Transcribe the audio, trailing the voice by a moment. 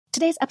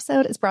Today's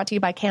episode is brought to you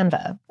by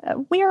Canva.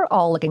 We're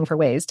all looking for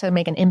ways to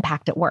make an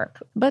impact at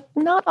work, but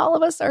not all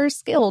of us are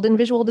skilled in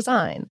visual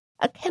design.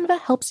 Canva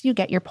helps you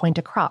get your point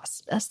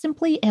across,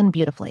 simply and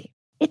beautifully.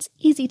 It's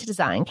easy to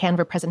design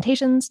Canva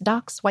presentations,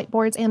 docs,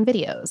 whiteboards, and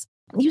videos.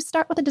 You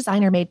start with a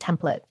designer-made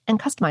template and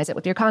customize it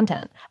with your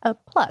content.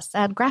 Plus,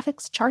 add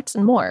graphics, charts,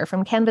 and more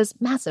from Canva's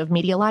massive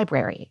media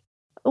library.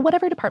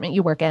 Whatever department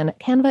you work in,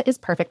 Canva is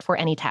perfect for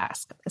any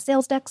task.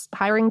 Sales decks,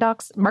 hiring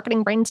docs,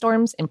 marketing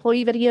brainstorms,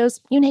 employee videos,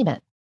 you name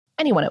it.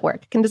 Anyone at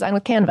work can design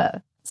with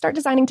Canva. Start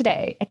designing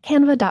today at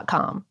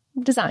canva.com.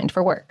 Designed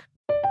for work.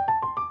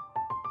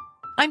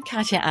 I'm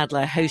Katya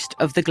Adler, host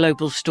of The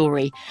Global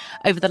Story.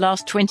 Over the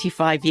last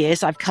 25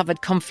 years, I've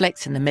covered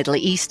conflicts in the Middle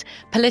East,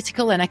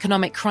 political and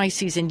economic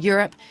crises in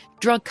Europe,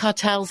 drug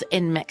cartels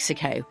in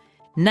Mexico.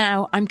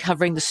 Now I'm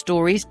covering the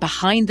stories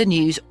behind the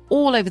news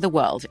all over the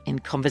world in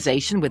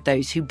conversation with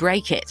those who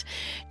break it.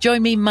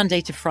 Join me Monday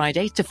to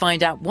Friday to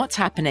find out what's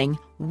happening,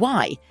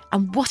 why,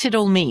 and what it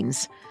all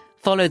means.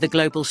 Follow The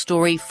Global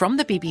Story from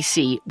the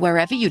BBC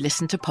wherever you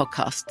listen to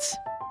podcasts.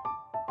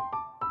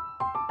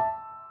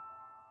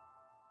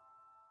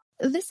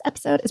 This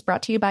episode is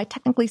brought to you by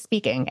Technically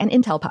Speaking, an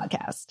Intel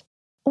podcast.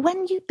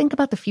 When you think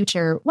about the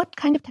future, what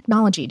kind of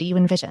technology do you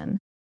envision?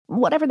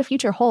 Whatever the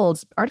future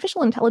holds,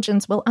 artificial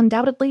intelligence will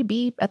undoubtedly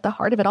be at the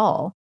heart of it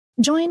all.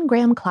 Join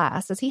Graham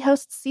Class as he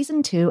hosts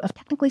Season 2 of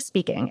Technically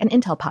Speaking, an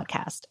Intel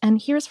podcast, and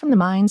hears from the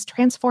minds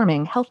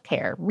transforming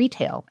healthcare,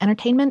 retail,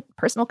 entertainment,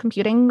 personal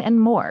computing,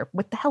 and more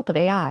with the help of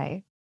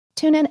AI.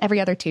 Tune in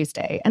every other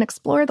Tuesday and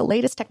explore the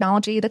latest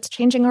technology that's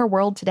changing our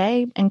world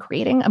today and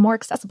creating a more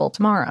accessible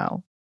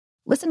tomorrow.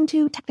 Listen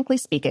to Technically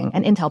Speaking,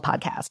 an Intel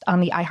podcast on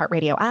the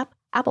iHeartRadio app,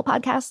 Apple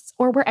Podcasts,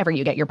 or wherever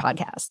you get your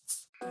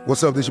podcasts.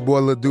 What's up, this your boy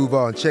Lil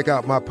Duval, and check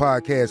out my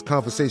podcast,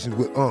 Conversations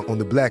with Unc, on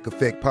the Black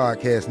Effect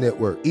Podcast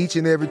Network. Each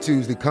and every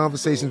Tuesday,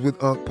 Conversations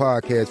with Unc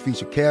podcast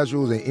feature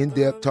casuals and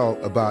in-depth talk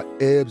about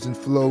ebbs and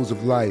flows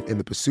of life and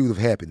the pursuit of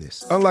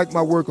happiness. Unlike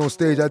my work on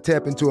stage, I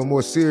tap into a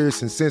more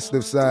serious and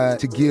sensitive side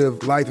to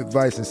give life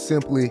advice and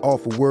simply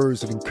offer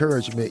words of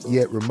encouragement,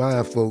 yet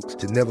remind folks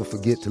to never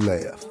forget to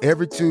laugh.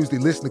 Every Tuesday,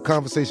 listen to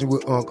Conversations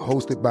with Unc,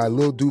 hosted by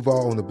Lil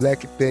Duval on the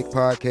Black Effect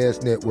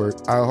Podcast Network,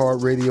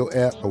 iHeartRadio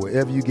app, or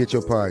wherever you get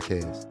your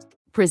podcasts.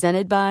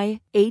 Presented by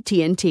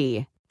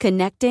AT&T.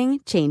 Connecting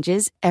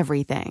changes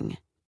everything.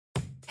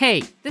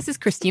 Hey, this is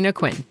Christina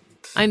Quinn.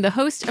 I'm the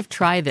host of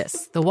Try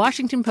This, the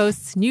Washington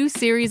Post's new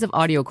series of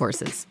audio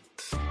courses.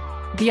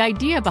 The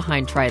idea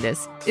behind Try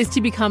This is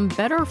to become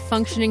better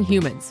functioning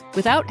humans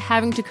without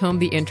having to comb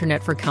the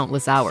internet for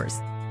countless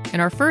hours. In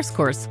our first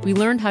course, we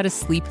learned how to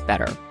sleep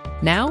better.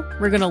 Now,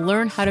 we're going to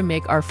learn how to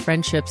make our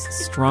friendships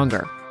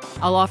stronger.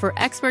 I'll offer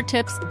expert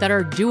tips that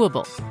are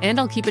doable, and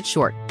I'll keep it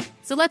short.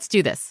 So let's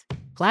do this.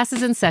 Class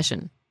is in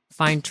session.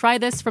 Find Try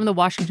This from the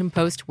Washington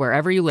Post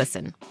wherever you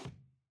listen.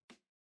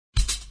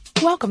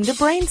 Welcome to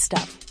Brain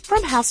Stuff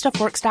from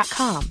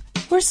HowStuffWorks.com,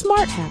 where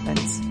smart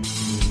happens.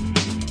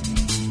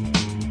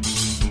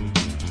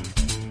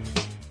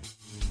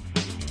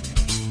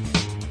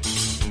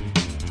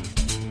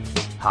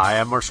 Hi,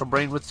 I'm Marshall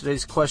Brain with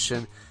today's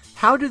question.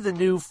 How do the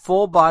new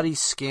full-body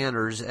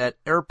scanners at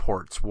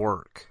airports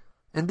work?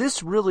 And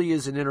this really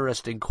is an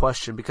interesting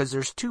question because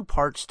there's two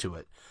parts to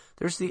it.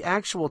 There's the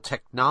actual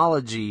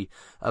technology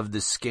of the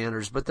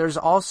scanners, but there's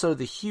also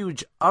the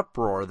huge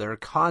uproar they're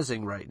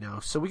causing right now.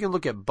 So we can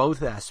look at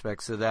both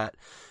aspects of that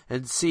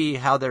and see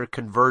how they're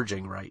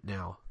converging right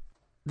now.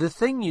 The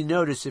thing you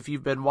notice if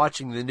you've been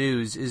watching the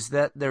news is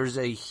that there's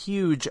a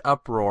huge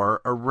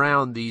uproar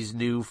around these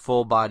new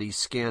full-body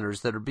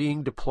scanners that are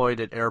being deployed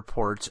at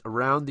airports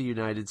around the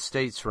United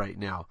States right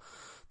now.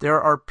 There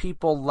are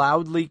people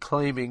loudly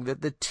claiming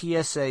that the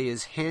TSA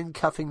is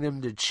handcuffing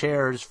them to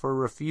chairs for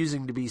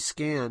refusing to be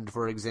scanned,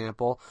 for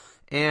example,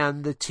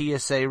 and the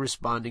TSA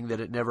responding that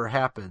it never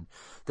happened.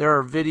 There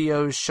are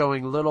videos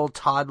showing little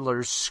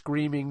toddlers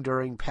screaming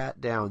during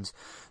pat-downs.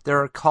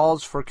 There are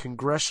calls for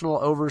congressional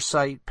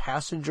oversight,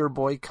 passenger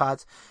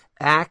boycotts,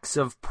 acts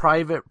of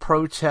private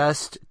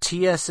protest,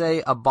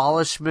 TSA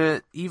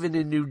abolishment. Even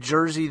in New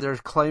Jersey, they're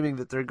claiming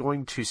that they're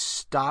going to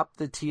stop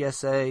the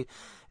TSA.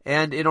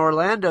 And in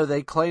Orlando,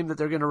 they claim that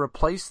they're going to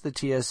replace the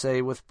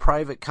TSA with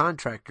private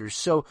contractors.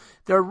 So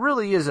there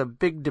really is a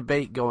big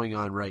debate going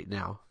on right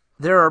now.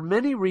 There are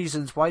many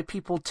reasons why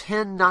people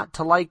tend not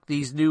to like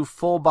these new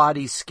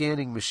full-body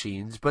scanning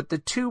machines, but the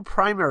two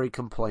primary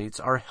complaints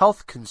are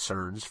health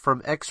concerns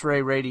from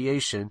X-ray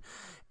radiation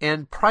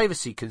and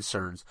privacy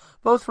concerns,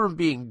 both from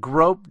being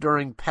groped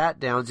during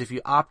pat-downs if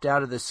you opt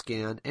out of the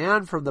scan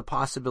and from the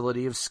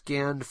possibility of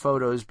scanned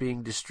photos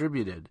being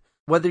distributed.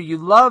 Whether you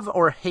love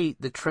or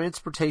hate the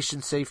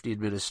Transportation Safety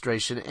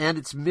Administration and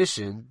its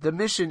mission, the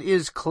mission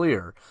is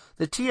clear.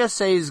 The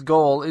TSA's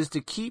goal is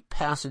to keep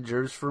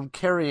passengers from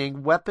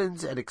carrying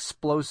weapons and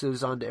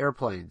explosives onto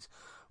airplanes.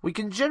 We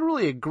can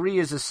generally agree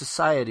as a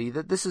society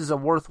that this is a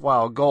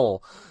worthwhile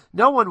goal.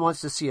 No one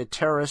wants to see a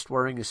terrorist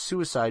wearing a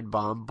suicide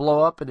bomb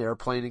blow up an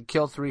airplane and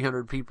kill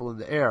 300 people in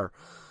the air.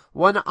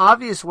 One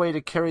obvious way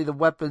to carry the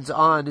weapons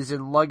on is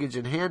in luggage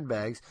and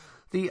handbags.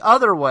 The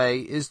other way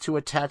is to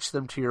attach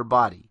them to your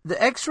body.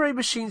 The X-ray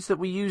machines that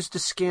we use to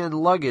scan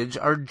luggage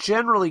are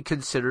generally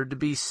considered to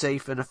be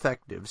safe and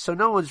effective, so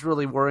no one's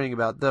really worrying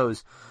about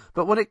those.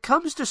 But when it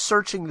comes to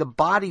searching the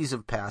bodies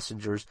of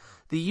passengers,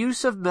 the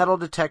use of metal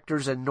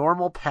detectors and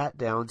normal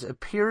pat-downs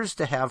appears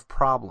to have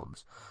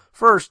problems.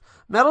 First,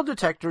 metal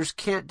detectors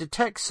can't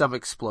detect some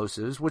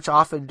explosives, which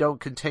often don't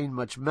contain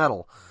much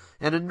metal,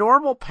 and a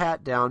normal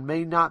pat-down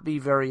may not be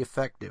very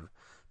effective.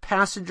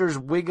 Passengers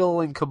wiggle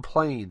and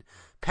complain.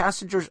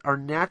 Passengers are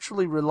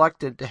naturally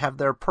reluctant to have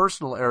their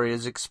personal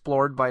areas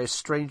explored by a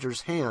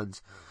stranger's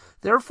hands.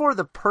 Therefore,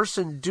 the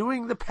person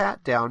doing the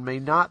pat-down may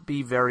not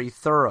be very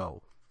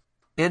thorough.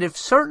 And if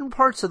certain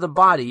parts of the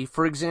body,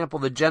 for example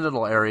the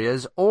genital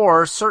areas,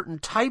 or certain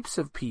types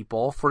of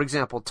people, for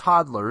example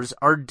toddlers,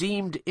 are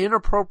deemed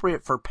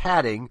inappropriate for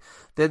patting,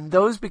 then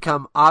those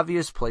become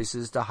obvious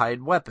places to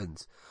hide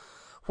weapons.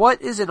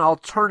 What is an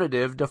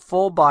alternative to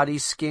full-body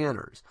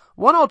scanners?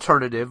 One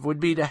alternative would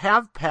be to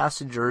have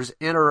passengers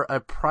enter a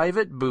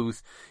private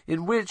booth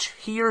in which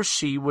he or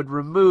she would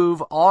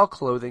remove all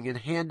clothing and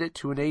hand it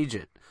to an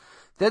agent.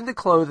 Then the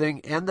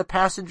clothing and the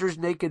passenger's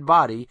naked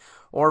body,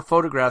 or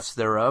photographs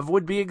thereof,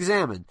 would be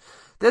examined.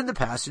 Then the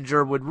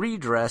passenger would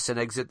redress and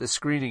exit the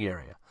screening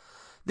area.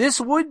 This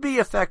would be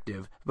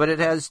effective, but it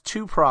has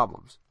two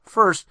problems.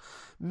 First,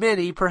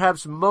 many,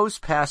 perhaps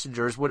most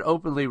passengers would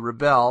openly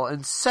rebel,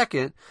 and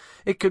second,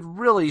 it could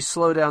really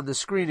slow down the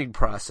screening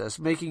process,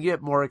 making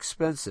it more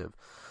expensive.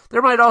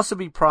 There might also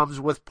be problems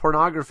with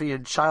pornography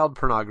and child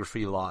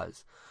pornography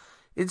laws.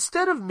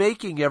 Instead of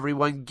making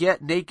everyone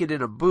get naked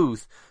in a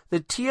booth,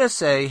 the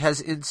TSA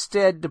has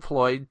instead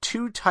deployed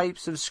two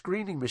types of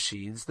screening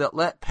machines that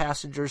let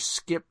passengers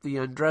skip the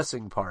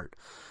undressing part.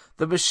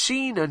 The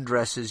machine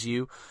undresses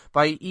you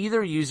by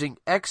either using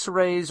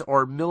X-rays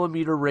or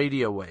millimeter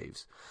radio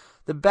waves.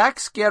 The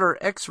backscatter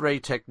X-ray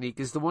technique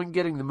is the one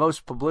getting the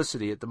most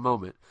publicity at the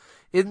moment.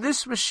 In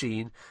this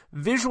machine,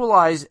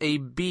 visualize a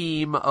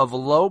beam of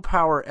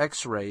low-power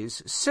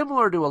X-rays,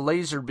 similar to a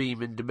laser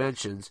beam in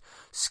dimensions,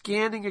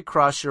 scanning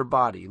across your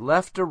body,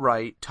 left to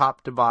right,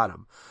 top to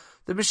bottom.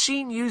 The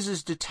machine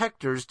uses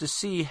detectors to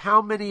see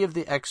how many of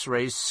the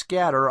X-rays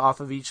scatter off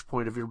of each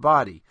point of your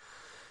body.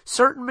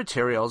 Certain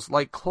materials,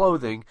 like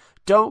clothing,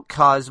 don't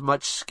cause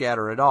much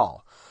scatter at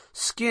all.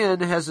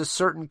 Skin has a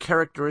certain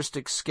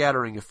characteristic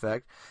scattering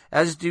effect,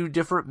 as do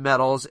different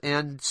metals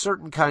and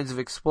certain kinds of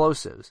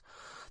explosives.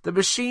 The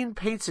machine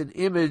paints an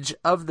image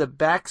of the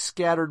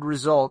backscattered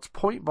results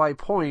point by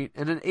point,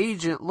 and an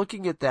agent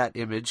looking at that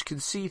image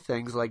can see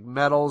things like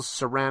metals,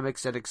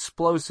 ceramics, and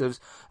explosives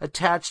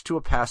attached to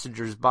a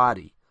passenger's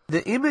body.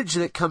 The image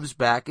that comes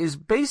back is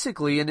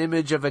basically an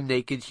image of a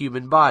naked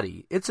human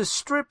body. It's a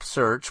strip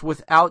search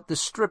without the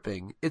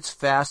stripping. It's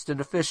fast and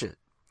efficient.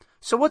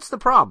 So what's the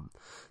problem?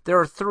 There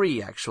are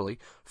three, actually.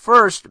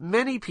 First,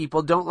 many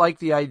people don't like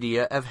the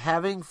idea of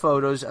having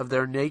photos of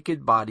their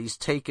naked bodies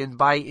taken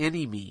by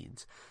any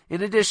means.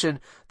 In addition,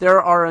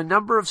 there are a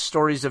number of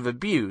stories of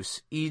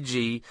abuse,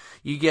 e.g.,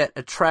 you get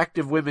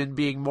attractive women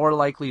being more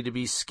likely to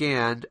be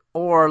scanned,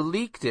 or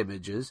leaked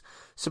images,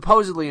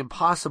 supposedly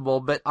impossible,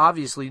 but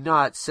obviously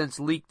not, since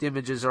leaked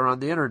images are on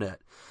the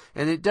internet.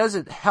 And it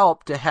doesn't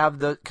help to have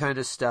that kind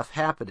of stuff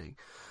happening.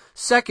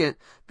 Second,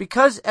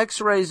 because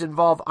X-rays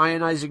involve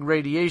ionizing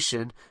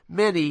radiation,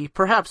 many,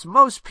 perhaps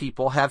most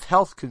people have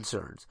health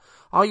concerns.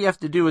 All you have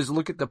to do is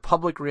look at the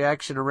public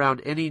reaction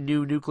around any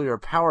new nuclear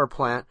power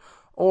plant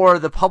or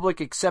the public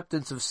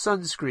acceptance of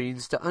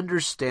sunscreens to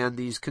understand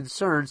these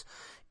concerns,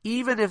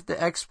 even if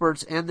the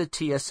experts and the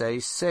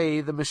TSA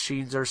say the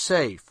machines are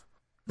safe.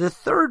 The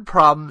third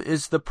problem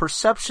is the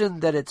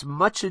perception that it's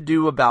much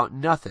ado about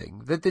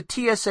nothing, that the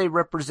TSA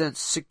represents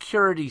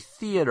security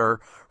theater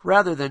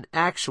rather than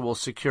actual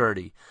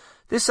security.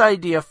 This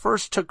idea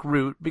first took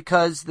root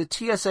because the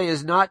TSA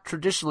has not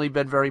traditionally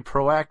been very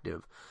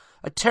proactive.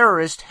 A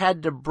terrorist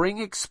had to bring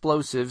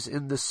explosives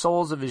in the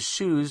soles of his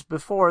shoes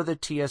before the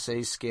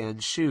TSA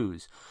scanned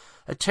shoes.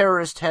 A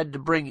terrorist had to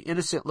bring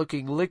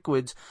innocent-looking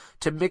liquids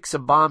to mix a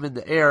bomb in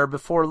the air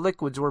before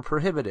liquids were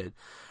prohibited.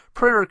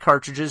 Printer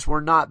cartridges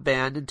were not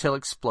banned until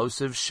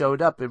explosives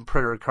showed up in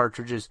printer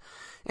cartridges.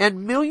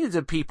 And millions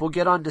of people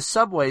get onto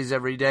subways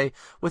every day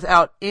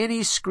without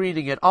any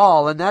screening at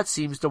all, and that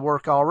seems to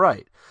work all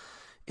right.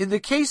 In the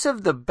case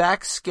of the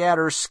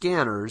backscatter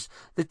scanners,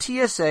 the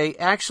TSA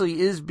actually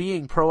is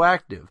being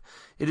proactive.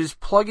 It is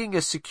plugging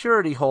a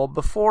security hole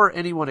before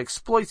anyone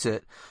exploits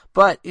it,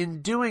 but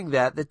in doing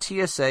that, the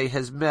TSA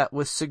has met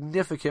with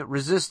significant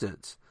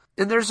resistance.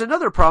 And there's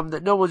another problem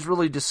that no one's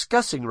really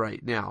discussing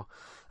right now.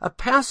 A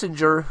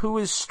passenger who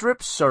is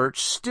strip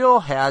searched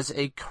still has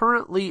a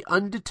currently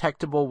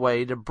undetectable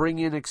way to bring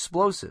in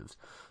explosives.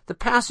 The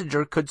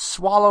passenger could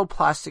swallow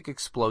plastic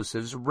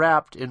explosives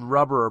wrapped in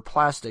rubber or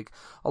plastic,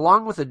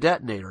 along with a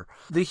detonator.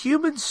 The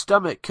human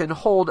stomach can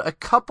hold a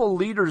couple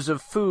liters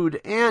of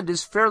food and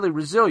is fairly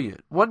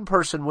resilient. One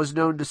person was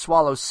known to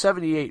swallow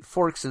 78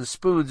 forks and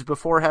spoons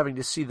before having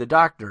to see the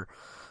doctor.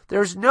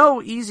 There's no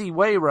easy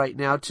way right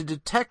now to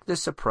detect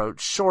this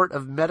approach short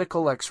of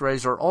medical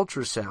X-rays or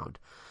ultrasound.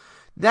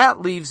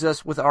 That leaves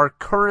us with our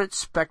current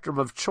spectrum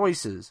of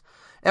choices.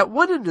 At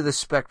one end of the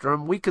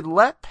spectrum, we could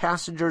let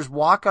passengers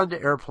walk onto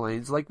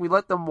airplanes like we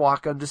let them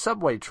walk onto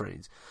subway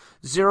trains.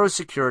 Zero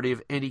security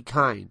of any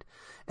kind.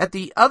 At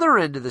the other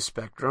end of the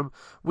spectrum,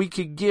 we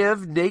could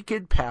give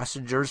naked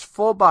passengers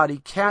full-body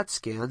CAT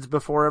scans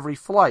before every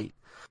flight.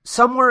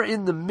 Somewhere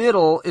in the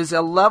middle is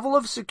a level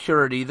of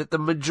security that the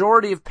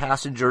majority of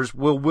passengers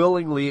will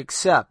willingly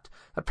accept.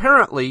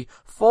 Apparently,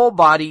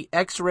 full-body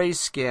X-ray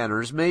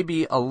scanners may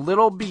be a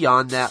little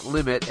beyond that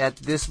limit at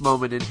this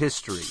moment in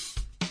history.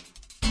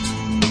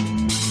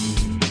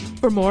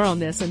 For more on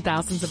this and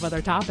thousands of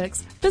other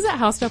topics, visit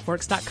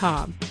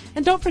HowStuffWorks.com.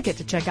 And don't forget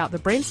to check out the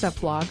Brainstuff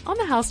blog on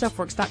the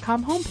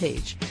HowStuffWorks.com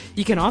homepage.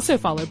 You can also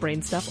follow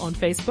Brainstuff on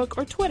Facebook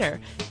or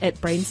Twitter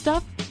at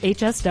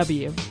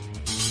BrainstuffHSW.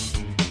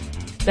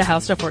 The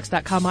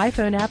HowStuffWorks.com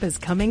iPhone app is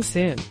coming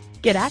soon.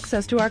 Get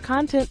access to our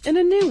content in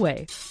a new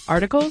way.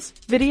 Articles,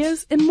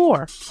 videos, and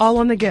more, all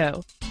on the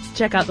go.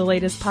 Check out the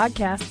latest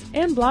podcasts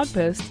and blog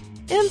posts,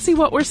 and see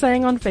what we're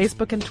saying on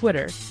Facebook and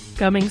Twitter.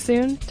 Coming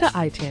soon to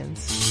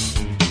iTunes.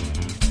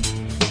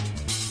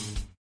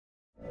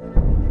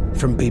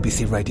 From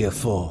BBC Radio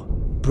 4,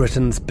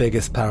 Britain's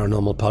biggest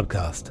paranormal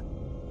podcast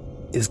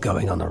is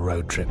going on a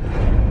road trip.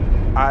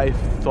 I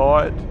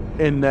thought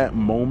in that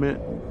moment,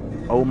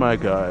 oh my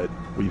God,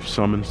 we've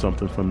summoned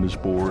something from this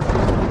board.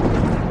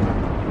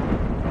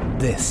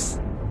 This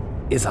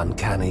is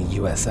Uncanny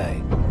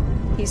USA.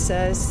 He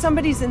says,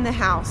 somebody's in the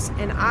house,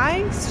 and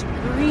I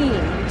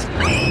screamed.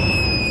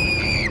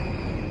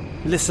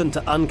 Listen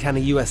to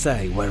Uncanny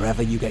USA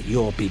wherever you get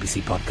your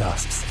BBC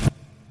podcasts,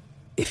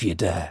 if you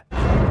dare.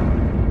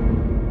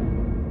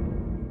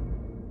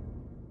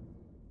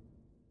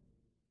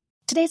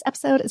 Today's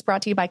episode is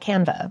brought to you by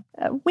Canva.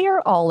 We're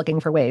all looking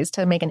for ways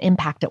to make an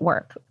impact at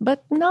work,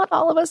 but not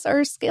all of us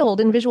are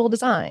skilled in visual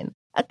design.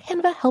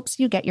 Canva helps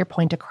you get your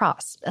point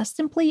across,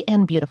 simply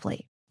and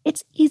beautifully.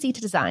 It's easy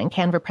to design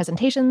Canva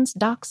presentations,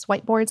 docs,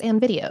 whiteboards,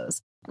 and videos.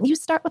 You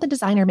start with a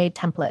designer-made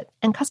template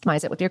and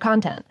customize it with your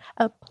content.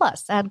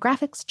 Plus, add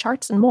graphics,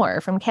 charts, and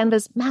more from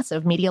Canva's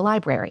massive media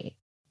library.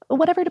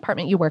 Whatever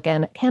department you work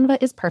in,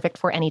 Canva is perfect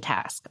for any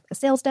task.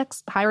 Sales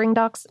decks, hiring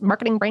docs,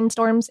 marketing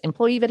brainstorms,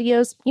 employee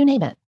videos, you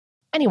name it.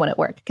 Anyone at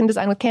work can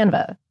design with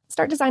Canva.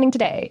 Start designing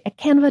today at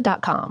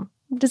canva.com.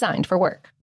 Designed for work.